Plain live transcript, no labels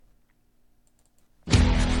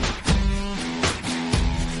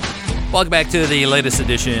Welcome back to the latest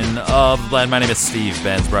edition of The Blend. My name is Steve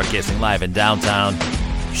Benz, broadcasting live in downtown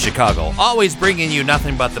Chicago. Always bringing you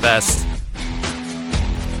nothing but the best.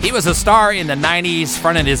 He was a star in the 90s,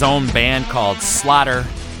 fronted his own band called Slaughter.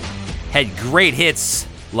 Had great hits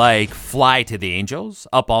like Fly to the Angels,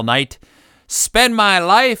 Up All Night, Spend My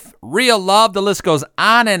Life, Real Love. The list goes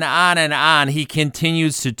on and on and on. He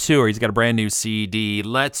continues to tour. He's got a brand new CD.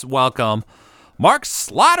 Let's welcome Mark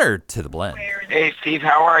Slaughter to The Blend. Hey, Steve,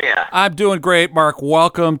 how are you? I'm doing great, Mark.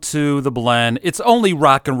 Welcome to The Blend. It's only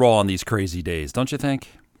rock and roll on these crazy days, don't you think?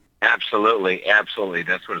 Absolutely, absolutely.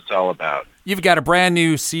 That's what it's all about. You've got a brand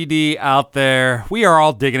new CD out there. We are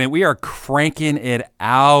all digging it. We are cranking it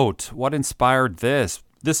out. What inspired this?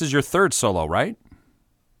 This is your third solo, right?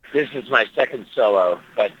 This is my second solo,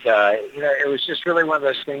 but it was just really one of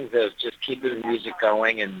those things of just keeping the music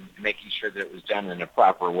going and making sure that it was done in a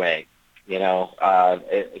proper way.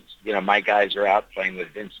 My guys are out playing with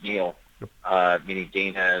Vince Neil, meaning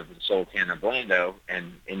Dana, Sultan, and Blando,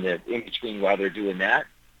 and in between while they're doing that,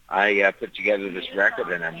 I put together this record,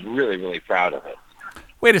 and I'm really, really proud of it.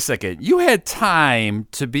 Wait a second. You had time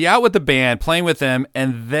to be out with the band, playing with them,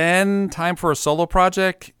 and then time for a solo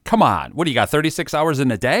project? Come on. What do you got, 36 hours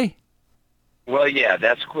in a day? Well, yeah,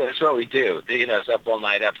 that's cool. That's what we do. It's up all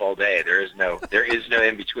night, up all day. There is no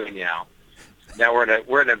in between now. Now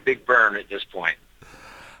we're in a big burn at this point.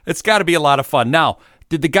 It's got to be a lot of fun. Now,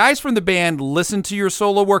 did the guys from the band listen to your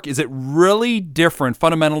solo work? Is it really different,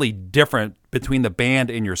 fundamentally different between the band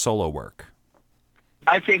and your solo work?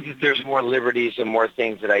 I think that there's more liberties and more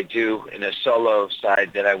things that I do in a solo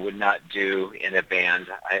side that I would not do in a band.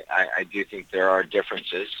 I do think there are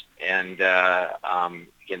differences, and I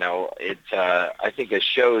think it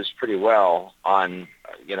shows pretty well on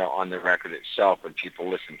the record itself when people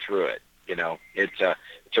listen through it. It's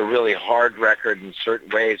a really hard record in certain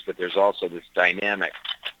ways, but there's also this dynamic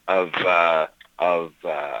of how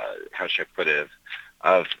should I put it,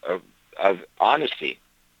 of honesty.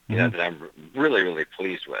 That I'm really, really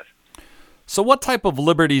pleased with. So what type of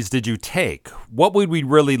liberties did you take? What would we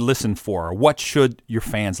really listen for? What should your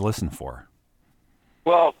fans listen for?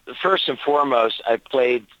 Well, first and foremost, I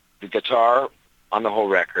played the guitar on the whole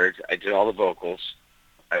record. I did all the vocals.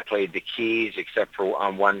 I played the keys except for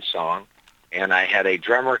on one song. And I had a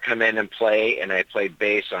drummer come in and play, and I played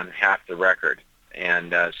bass on half the record.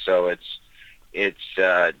 And so it's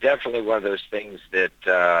definitely one of those things that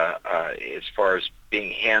as far as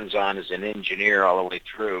being hands-on as an engineer all the way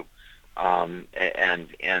through, and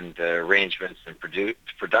the arrangements and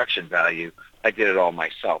production value, I did it all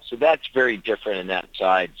myself. So that's very different in that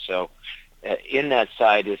side. So in that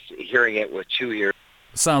side is hearing it with 2 ears.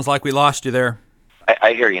 Sounds like we lost you there.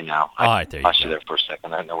 I hear you now. I lost you there for a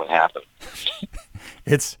second. I don't know what happened.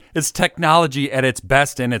 It's technology at its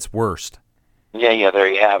best and its worst. Yeah, there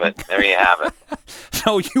you have it.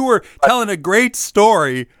 So you were telling a great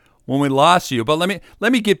story when we lost you, but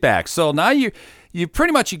let me get back. So now you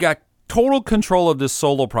pretty much got total control of this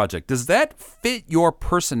solo project. Does that fit your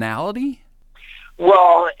personality?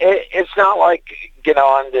 Well, it's not like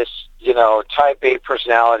on this type A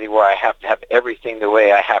personality where I have to have everything the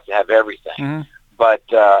way I have to have everything. Mm-hmm. But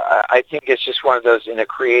I think it's just one of those, in a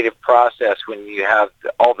creative process, when you have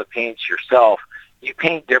all the paints yourself, you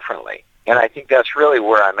paint differently. And I think that's really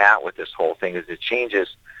where I'm at with this whole thing, is it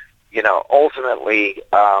changes. Ultimately,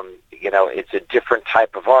 it's a different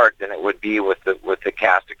type of art than it would be with the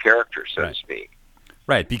cast of characters, so to speak.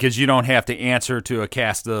 Right, because you don't have to answer to a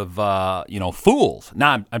cast of, fools.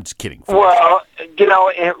 No, I'm just kidding. Fools. Well,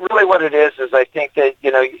 really what it is I think that,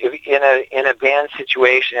 in a band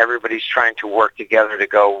situation, everybody's trying to work together to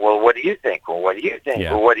go, well, what do you think? Well, what do you think?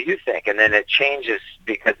 Yeah. Well, what do you think? And then it changes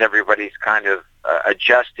because everybody's kind of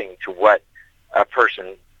adjusting to what a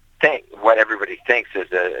person what everybody thinks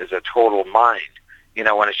is a total mind.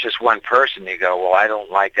 When it's just one person, you go, well, I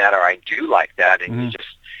don't like that, or I do like that, and you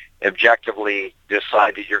just objectively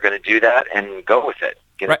decide that you're going to do that and go with it.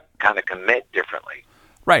 Kind of commit differently.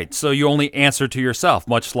 Right. So you only answer to yourself,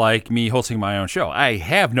 much like me hosting my own show. I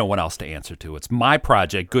have no one else to answer to. It's my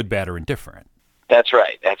project, good, bad, or indifferent. That's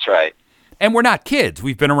right. And we're not kids.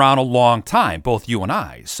 We've been around a long time, both you and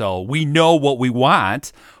I. So we know what we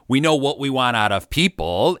want. We know what we want out of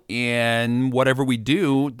people, and whatever we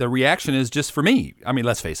do, the reaction is just for me. I mean,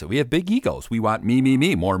 let's face it, we have big egos. We want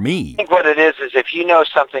me, more me. I think what it is if you know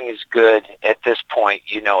something is good at this point,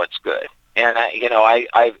 it's good. And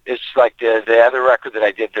it's like the other record that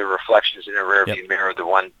I did, the Reflections in a Rearview Mirror,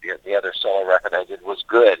 the other solo record I did was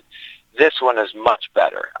good. this one is much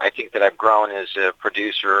better. I think that I've grown as a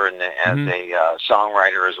producer and as a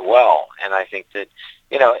songwriter as well. And I think that,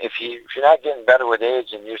 if you're not getting better with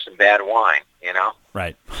age, then you're some bad wine,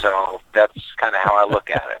 Right. So that's kind of how I look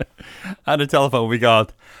at it. On the telephone, we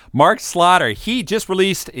got Mark Slaughter. He just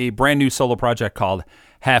released a brand new solo project called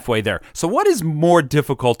Halfway There. So what is more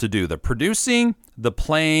difficult to do? The producing, the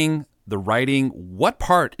playing, the writing? What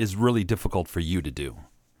part is really difficult for you to do?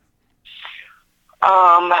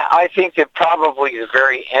 I think that probably the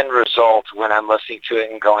very end result when I'm listening to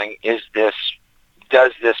it and going, does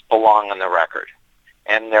this belong on the record?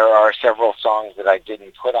 And there are several songs that I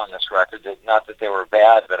didn't put on this record, not that they were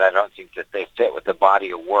bad, but I don't think that they fit with the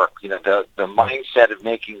body of work. The mindset of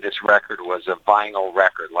making this record was a vinyl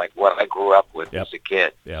record, like what I grew up with as a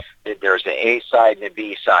kid. Yep. There's an A side and a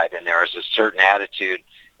B side, and there's a certain attitude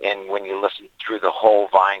in when you listen through the whole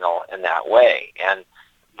vinyl in that way. And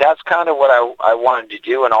that's kind of what I wanted to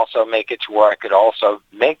do, and also make it to where I could also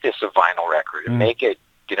make this a vinyl record and make it,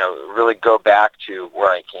 really go back to where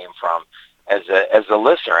I came from as a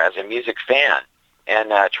listener, as a music fan,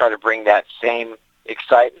 and try to bring that same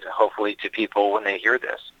excitement, hopefully, to people when they hear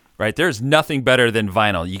this. Right. There's nothing better than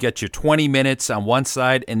vinyl. You get your 20 minutes on one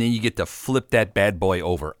side, and then you get to flip that bad boy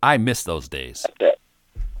over. I miss those days.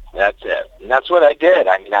 That's it. And that's what I did.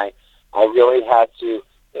 I mean, I really had to,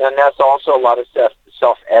 and that's also a lot of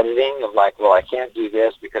self-editing of like, well, I can't do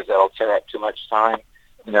this because that'll tear up too much time.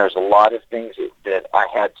 And there's a lot of things that I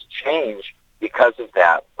had to change because of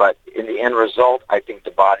that. But in the end result, I think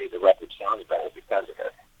the body of the record sounds better because of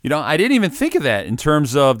it. I didn't even think of that in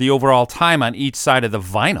terms of the overall time on each side of the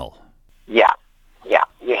vinyl. Yeah.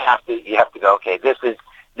 You have to go, okay, this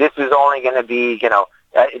is only going to be,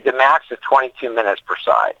 the max is 22 minutes per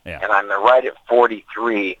side. Yeah. And I'm right at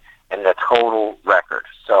 43 in the total record.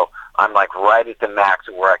 So I'm like right at the max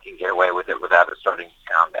of where I can get away with it without it starting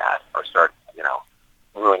to sound bad or start,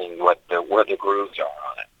 ruining where the grooves are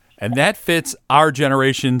on it. And that fits our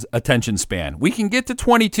generation's attention span. We can get to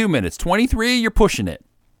 22 minutes. 23, you're pushing it.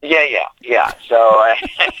 Yeah. So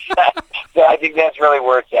I think that's really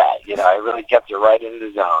where it's at. I really kept it right in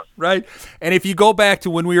the zone. Right. And if you go back to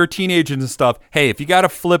when we were teenagers and stuff, hey, if you got to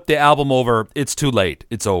flip the album over, it's too late.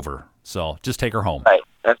 It's over. So just take her home. Right.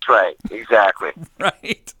 That's right. Exactly.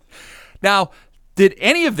 Right. Now, did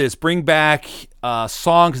any of this bring back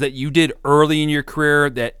songs that you did early in your career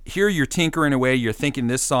that here you're tinkering away, you're thinking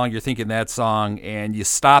this song, you're thinking that song, and you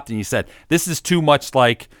stopped and you said, this is too much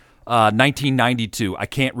like 1992. I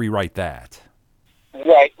can't rewrite that.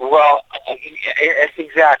 Right. Well, it's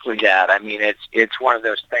exactly that. I mean, it's one of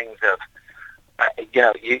those things of,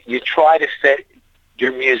 you try to fit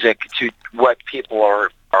your music to what people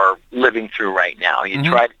are living through right now. You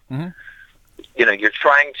try to, you're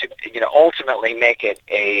trying to, ultimately make it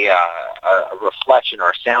a reflection or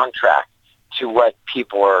a soundtrack to what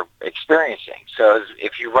people are experiencing. So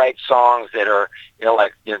if you write songs that are,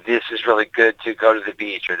 this is really good to go to the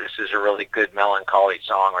beach, or this is a really good melancholy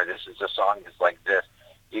song, or this is a song that's like this,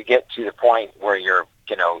 you get to the point where you're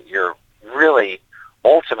really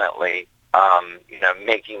ultimately,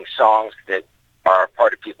 making songs that are a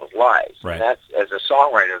part of people's lives. Right. And that's, as a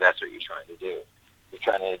songwriter, that's what you're trying to do. You're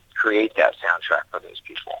trying to create that soundtrack for those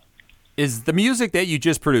people. Is the music that you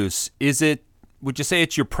just produced, would you say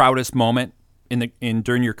it's your proudest moment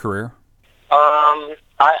during your career?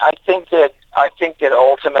 I think that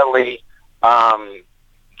ultimately,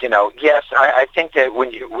 yes, I think that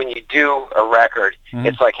when you do a record,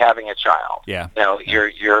 it's like having a child. Yeah. You're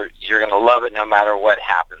going to love it no matter what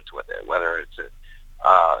happens with it, whether it's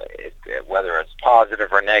whether it's positive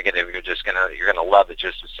or negative. You're gonna love it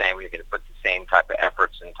just the same. You're gonna put the same type of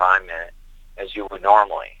efforts and time in it as you would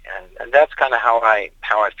normally, and that's kind of how I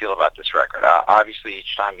feel about this record. Obviously,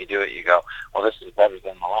 each time you do it, you go, well, this is better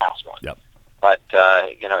than the last one. Yep. But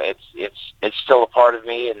it's still a part of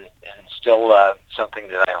me, and still something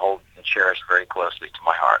that I hold and cherish very closely to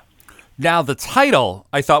my heart. Now, the title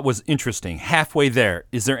I thought was interesting. Halfway There.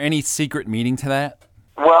 Is there any secret meaning to that?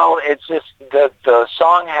 Well, it's just the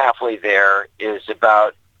song Halfway There is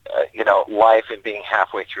about life and being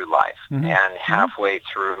halfway through life, and halfway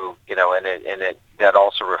through, and it that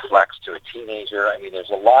also reflects to a teenager. I mean,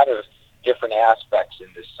 there's a lot of different aspects in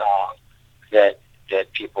this song that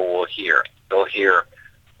people will hear. They'll hear,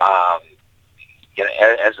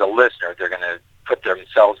 as a listener, they're going to put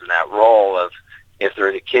themselves in that role of if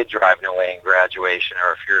they're the kid driving away in graduation,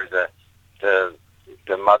 or if you're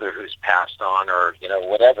the mother who's passed on, or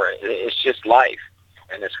whatever. It's just life,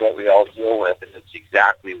 and it's what we all deal with, and it's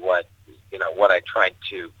exactly what I tried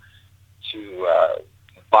to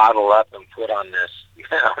bottle up and put on this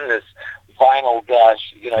on this vinyl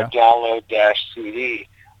dash download dash CD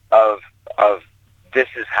of this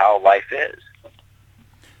is how life is.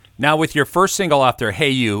 Now, with your first single off there,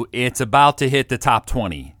 Hey You, it's about to hit the top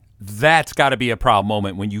 20. That's got to be a proud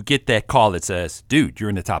moment when you get that call that says, dude, you're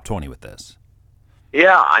in the top 20 with this.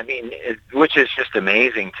 Yeah, I mean, which is just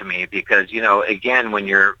amazing to me because, again, when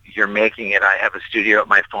you're making it, I have a studio at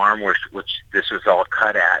my farm which this was all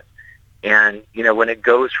cut at. And, when it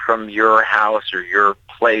goes from your house or your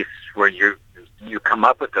place where you come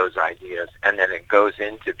up with those ideas and then it goes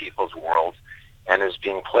into people's worlds and is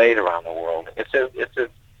being played around the world, it's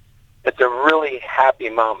a really happy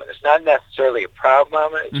moment. It's not necessarily a proud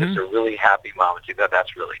moment. It's just a really happy moment. You go,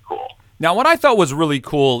 that's really cool. Now, what I thought was really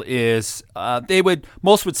cool is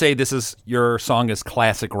most would say your song is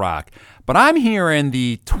classic rock, but I'm hearing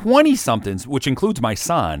the 20-somethings, which includes my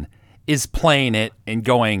son, is playing it and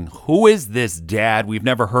going, who is this dad? We've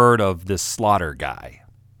never heard of this Slaughter guy.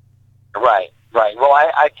 Right. Well,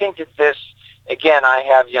 I think that this, again, I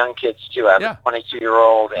have young kids too. I have a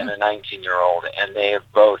 22-year-old and a 19-year-old, and they have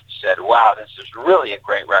both said, wow, this is really a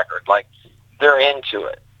great record. Like, they're into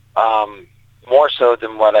it. More so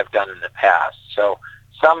than what I've done in the past. So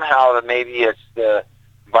somehow maybe it's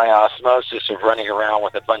by osmosis of running around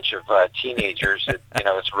with a bunch of teenagers that,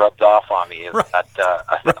 it's rubbed off on me of that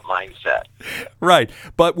mindset. Right.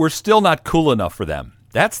 But we're still not cool enough for them.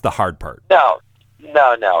 That's the hard part. No,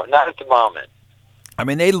 not at the moment. I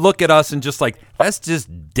mean, they look at us and just like, that's just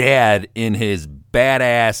dad in his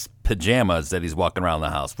badass pajamas that he's walking around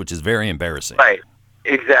the house, which is very embarrassing. Right.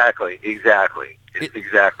 Exactly. It's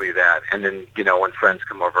exactly that. And then, when friends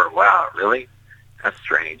come over, wow, really? That's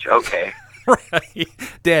strange. Okay. Right.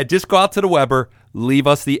 Dad, just go out to the Weber, leave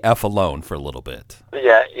us the F alone for a little bit.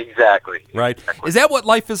 Yeah, exactly. Right. Exactly. Is that what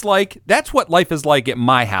life is like? That's what life is like at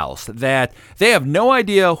my house, that they have no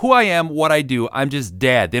idea who I am, what I do. I'm just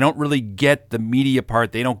dad. They don't really get the media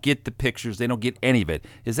part. They don't get the pictures. They don't get any of it.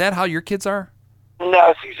 Is that how your kids are?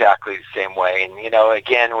 No, it's exactly the same way. And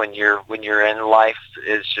again, when you're in life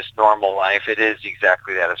is just normal life, it is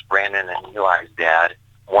exactly that. It's Brandon and Eli's dad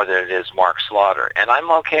more than it is Mark Slaughter, and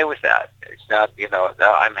I'm okay with that. It's not,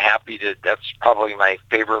 I'm happy to. That's probably my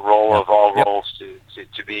favorite role of all roles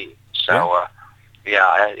to be. So,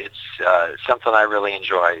 it's something I really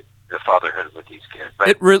enjoy. The fatherhood with these kids.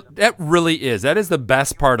 But that really is. That is the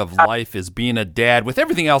best part of life, is being a dad with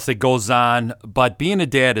everything else that goes on. But being a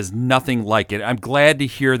dad is nothing like it. I'm glad to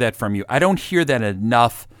hear that from you. I don't hear that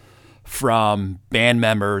enough from band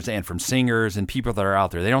members and from singers and people that are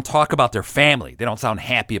out there. They don't talk about their family. They don't sound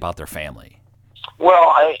happy about their family.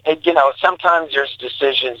 Well, sometimes there's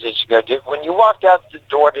decisions that you go do. When you walked out the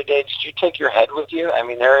door today, did you take your head with you? I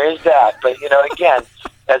mean, there is that. But, again,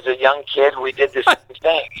 as a young kid, we did the same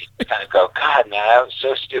thing. You kind of go, God, man, I was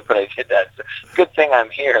so stupid I did that. Good thing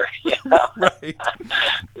I'm here. Right.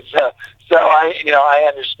 So I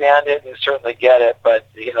understand it and certainly get it. But,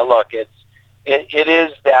 look, it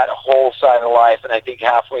is that whole side of life. And I think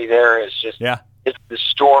halfway there is just... Yeah. It's the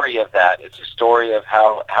story of that. It's a story of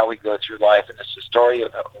how we go through life, and it's the story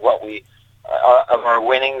of what of our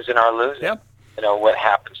winnings and our losing. Yep. What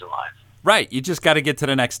happens in life. Right. You just got to get to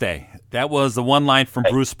the next day. That was the one line from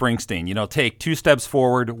Bruce Springsteen. Take 2 steps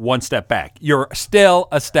forward, 1 step back. You're still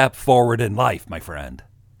a step forward in life, my friend.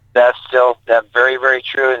 That's very, very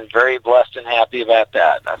true, and very blessed and happy about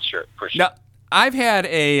that. That's sure, for sure. Now, I've had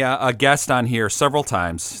a guest on here several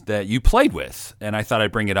times that you played with, and I thought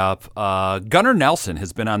I'd bring it up. Gunnar Nelson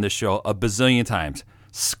has been on this show a bazillion times.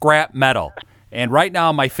 Scrap metal. And right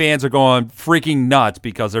now my fans are going freaking nuts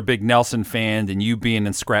because they're big Nelson fans and you being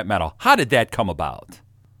in scrap metal. How did that come about?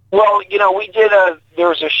 Well, there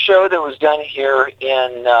was a show that was done here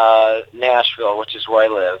in Nashville, which is where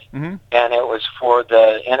I live, and it was for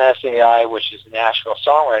the NSAI, which is Nashville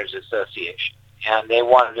Songwriters Association. And they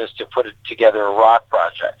wanted us to put together a rock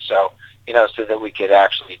project, so that we could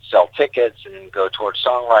actually sell tickets and go towards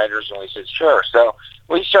songwriters. And we said, sure. So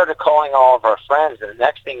we started calling all of our friends, and the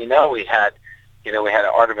next thing you know, we had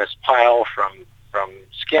Artemis Pyle from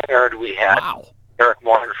Skynyrd. We had Eric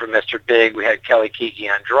Morton from Mr. Big. We had Kelly Kiki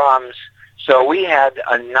on drums. So we had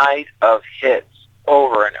a night of hits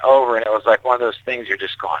over and over, and it was like one of those things you're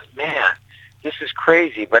just going, man, this is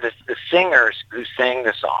crazy. But it's the singers who sang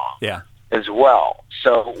the song. Yeah. As well.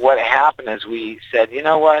 So what happened is we said, you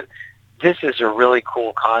know what, this is a really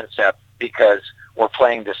cool concept because we're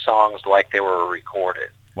playing the songs like they were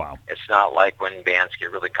recorded. Wow. It's not like when bands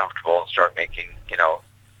get really comfortable and start making,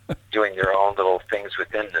 doing their own little things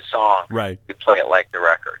within the song. Right. We play it like the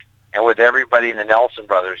record. And with everybody in the Nelson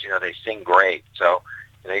Brothers, they sing great. So,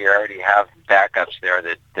 you already have backups there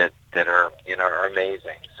that are, are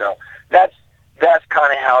amazing. So that's that's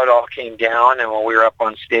kind of how it all came down. And when we were up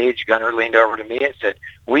on stage, Gunnar leaned over to me and said,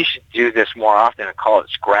 "We should do this more often and call it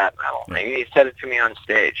scrap metal." And he said it to me on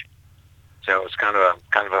stage. So it was kind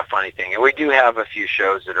of a funny thing. And we do have a few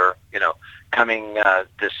shows that are, coming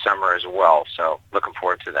this summer as well. So looking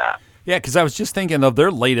forward to that. Yeah, because I was just thinking of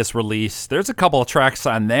their latest release. There's a couple of tracks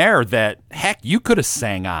on there that, heck, you could have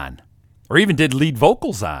sang on or even did lead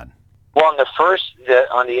vocals on. Well,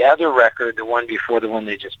 on the other record, the one before the one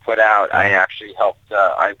they just put out, I actually helped,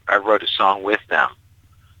 I wrote a song with them.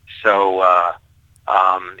 So,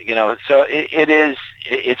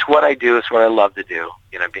 it's what I do. It's what I love to do,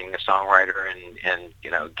 being a songwriter and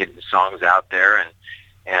getting the songs out there. And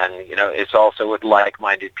it's also with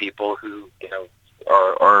like-minded people who,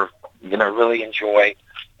 are really enjoy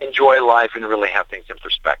life and really have things in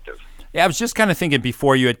perspective. Yeah, I was just kind of thinking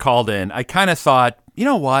before you had called in, I kind of thought, you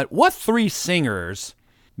know what 3 singers,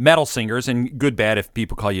 metal singers, and good, bad, if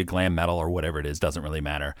people call you glam metal or whatever it is, doesn't really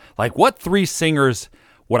matter. Like, what 3 singers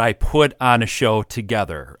would I put on a show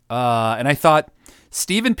together? And I thought,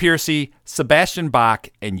 Stephen Pearcy, Sebastian Bach,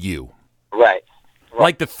 and you. Right.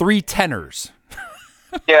 Like the 3 tenors.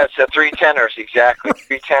 Yeah, it's the 3 tenors, exactly.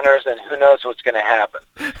 3 tenors, and who knows what's going to happen.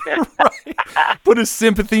 Right. Put a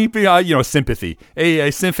sympathy behind,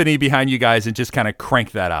 a symphony behind you guys, and just kind of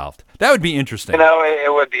crank that out. That would be interesting.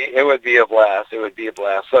 It would be a blast. It would be a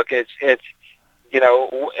blast. Look, it's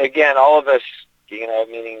again, all of us,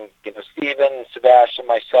 meaning Stephen, Sebastian,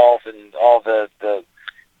 myself, and all the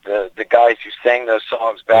guys who sang those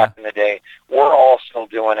songs back in the day, we're all still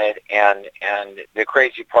doing it, and the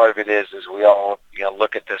crazy part of it is we all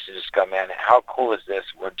look at this and just go, man, how cool is this?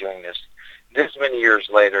 We're doing this many years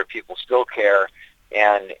later. People still care,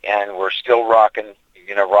 and we're still rocking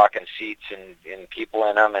seats and people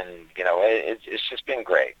in them, and it's just been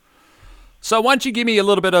great. So why don't you give me a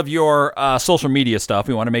little bit of your social media stuff?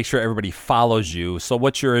 We want to make sure everybody follows you. So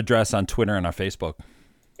what's your address on Twitter and on Facebook?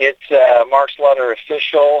 It's Mark Slaughter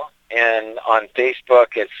Official, and on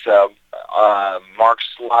Facebook it's Mark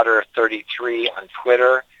Slaughter 33 on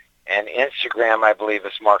Twitter, and Instagram I believe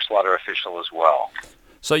is Mark Slaughter Official as well.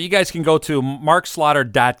 So you guys can go to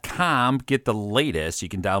markslaughter.com, get the latest. You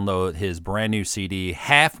can download his brand new CD,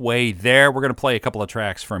 Halfway There. We're going to play a couple of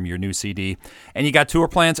tracks from your new CD. And you got tour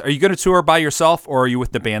plans. Are you going to tour by yourself, or are you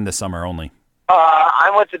with the band this summer only?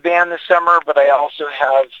 I'm with the band this summer, but I also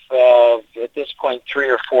have, at this point, 3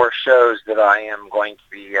 or 4 shows that I am going to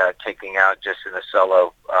be taking out just in a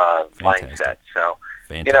solo mindset. So,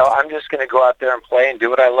 I'm just going to go out there and play and do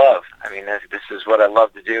what I love. I mean, this is what I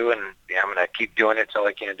love to do, and I'm going to keep doing it till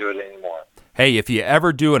I can't do it anymore. Hey, if you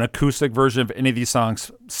ever do an acoustic version of any of these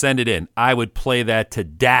songs, send it in. I would play that to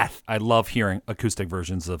death. I love hearing acoustic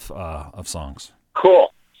versions of songs.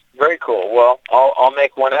 Cool. Very cool. Well, I'll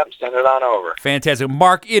make one up and send it on over. Fantastic.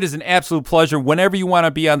 Mark, it is an absolute pleasure. Whenever you want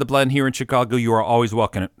to be on The Blend here in Chicago, you are always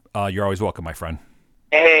welcome. You're always welcome, my friend.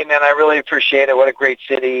 Hey, man, I really appreciate it. What a great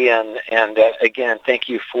city. And again, thank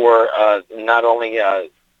you for not only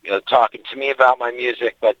talking to me about my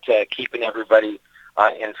music, but keeping everybody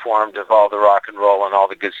informed of all the rock and roll and all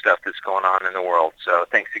the good stuff that's going on in the world. So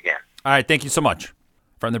thanks again. All right. Thank you so much.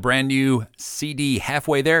 From the brand new CD,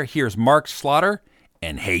 Halfway There, here's Mark Slaughter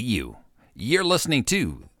and Hey You. You're listening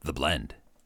to The Blend.